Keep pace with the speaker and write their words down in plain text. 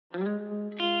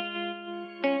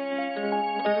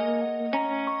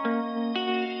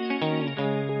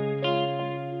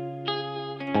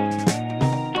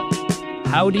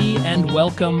Howdy and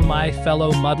welcome, my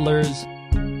fellow muddlers.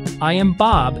 I am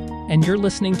Bob, and you're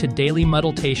listening to Daily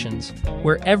Muddletations,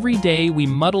 where every day we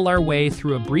muddle our way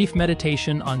through a brief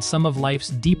meditation on some of life's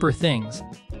deeper things.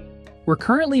 We're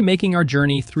currently making our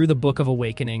journey through the Book of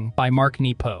Awakening by Mark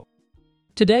Nepo.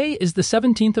 Today is the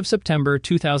 17th of September,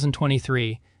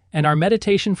 2023, and our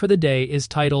meditation for the day is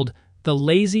titled, The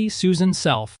Lazy Susan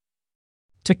Self.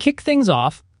 To kick things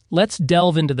off, let's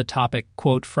delve into the topic,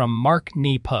 quote from Mark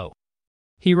Nepo.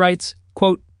 He writes,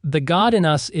 quote, "The God in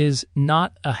us is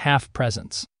not a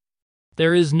half-presence.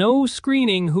 There is no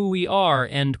screening who we are,"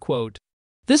 end quote.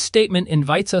 This statement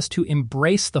invites us to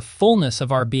embrace the fullness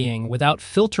of our being without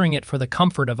filtering it for the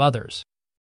comfort of others.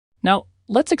 Now,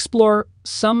 let's explore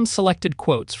some selected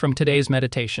quotes from today's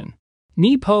meditation.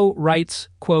 Nepo writes,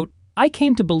 quote, "I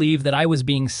came to believe that I was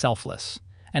being selfless,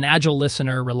 an agile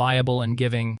listener, reliable and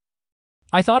giving.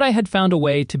 I thought I had found a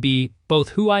way to be both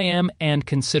who I am and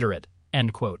considerate,"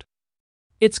 end quote.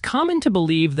 It's common to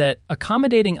believe that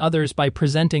accommodating others by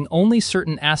presenting only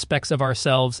certain aspects of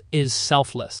ourselves is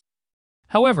selfless.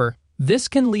 However, this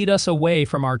can lead us away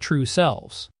from our true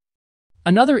selves.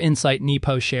 Another insight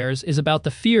Nepo shares is about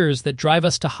the fears that drive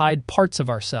us to hide parts of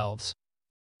ourselves.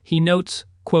 He notes,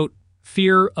 quote,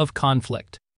 "Fear of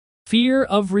conflict, fear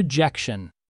of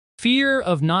rejection, fear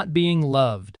of not being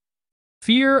loved,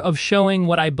 fear of showing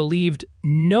what I believed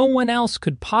no one else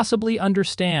could possibly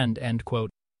understand," end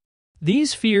quote.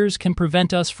 These fears can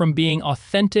prevent us from being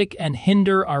authentic and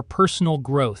hinder our personal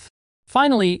growth.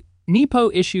 Finally, Nepo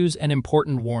issues an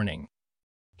important warning.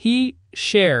 He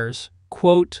shares,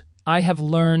 quote, "I have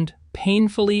learned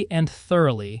painfully and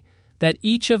thoroughly that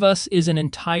each of us is an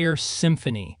entire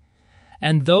symphony,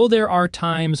 and though there are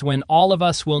times when all of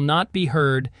us will not be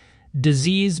heard,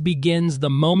 disease begins the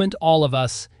moment all of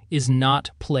us is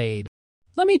not played."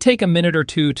 Let me take a minute or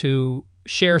two to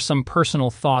share some personal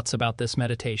thoughts about this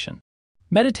meditation.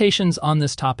 Meditations on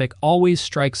this topic always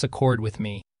strikes a chord with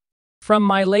me. From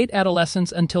my late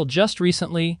adolescence until just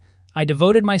recently, I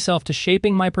devoted myself to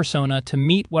shaping my persona to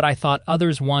meet what I thought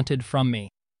others wanted from me.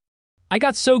 I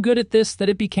got so good at this that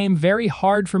it became very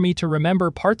hard for me to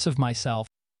remember parts of myself.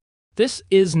 This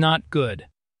is not good.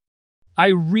 I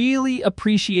really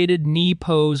appreciated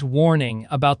Nepo's warning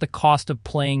about the cost of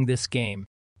playing this game.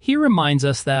 He reminds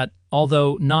us that,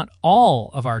 although not all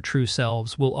of our true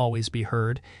selves will always be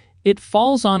heard, it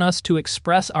falls on us to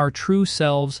express our true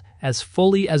selves as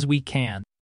fully as we can.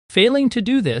 Failing to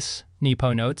do this,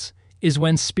 Nepo notes, is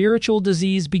when spiritual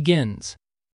disease begins.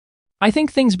 I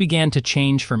think things began to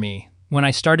change for me when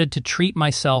I started to treat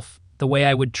myself the way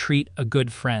I would treat a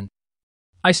good friend.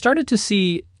 I started to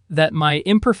see that my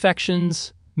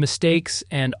imperfections, mistakes,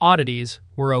 and oddities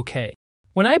were okay.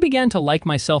 When I began to like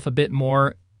myself a bit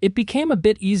more, it became a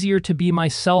bit easier to be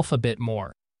myself a bit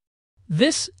more.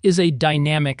 This is a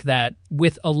dynamic that,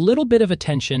 with a little bit of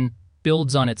attention,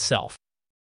 builds on itself.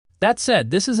 That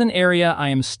said, this is an area I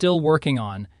am still working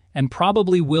on, and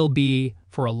probably will be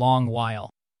for a long while.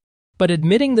 But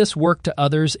admitting this work to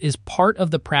others is part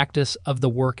of the practice of the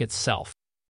work itself.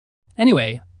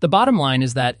 Anyway, the bottom line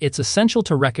is that it's essential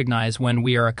to recognize when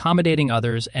we are accommodating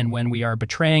others and when we are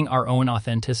betraying our own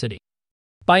authenticity.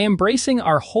 By embracing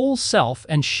our whole self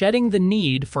and shedding the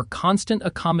need for constant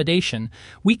accommodation,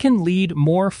 we can lead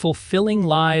more fulfilling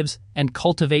lives and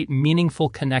cultivate meaningful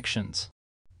connections.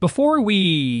 Before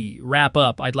we wrap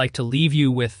up, I'd like to leave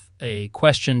you with a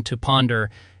question to ponder.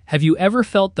 Have you ever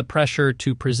felt the pressure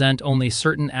to present only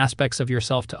certain aspects of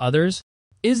yourself to others?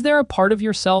 Is there a part of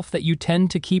yourself that you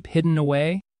tend to keep hidden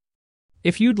away?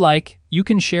 If you'd like, you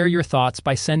can share your thoughts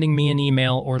by sending me an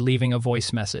email or leaving a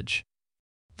voice message.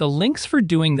 The links for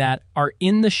doing that are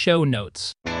in the show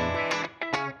notes.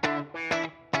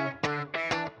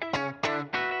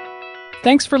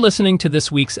 Thanks for listening to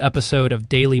this week's episode of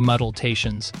Daily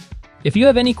Muddletations. If you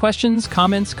have any questions,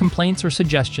 comments, complaints, or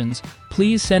suggestions,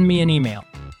 please send me an email.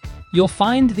 You'll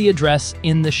find the address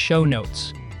in the show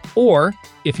notes. Or,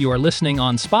 if you are listening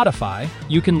on Spotify,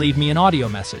 you can leave me an audio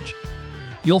message.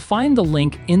 You'll find the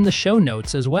link in the show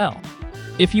notes as well.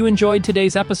 If you enjoyed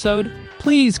today's episode,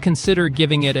 please consider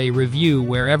giving it a review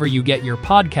wherever you get your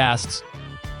podcasts.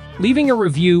 Leaving a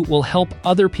review will help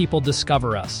other people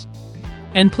discover us.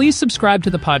 And please subscribe to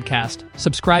the podcast.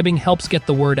 Subscribing helps get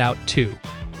the word out too.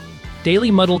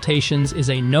 Daily Muddletations is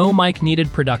a no mic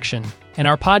needed production, and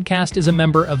our podcast is a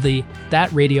member of the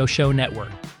That Radio Show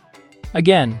network.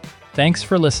 Again, thanks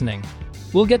for listening.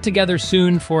 We'll get together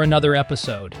soon for another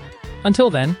episode.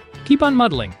 Until then, keep on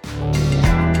muddling.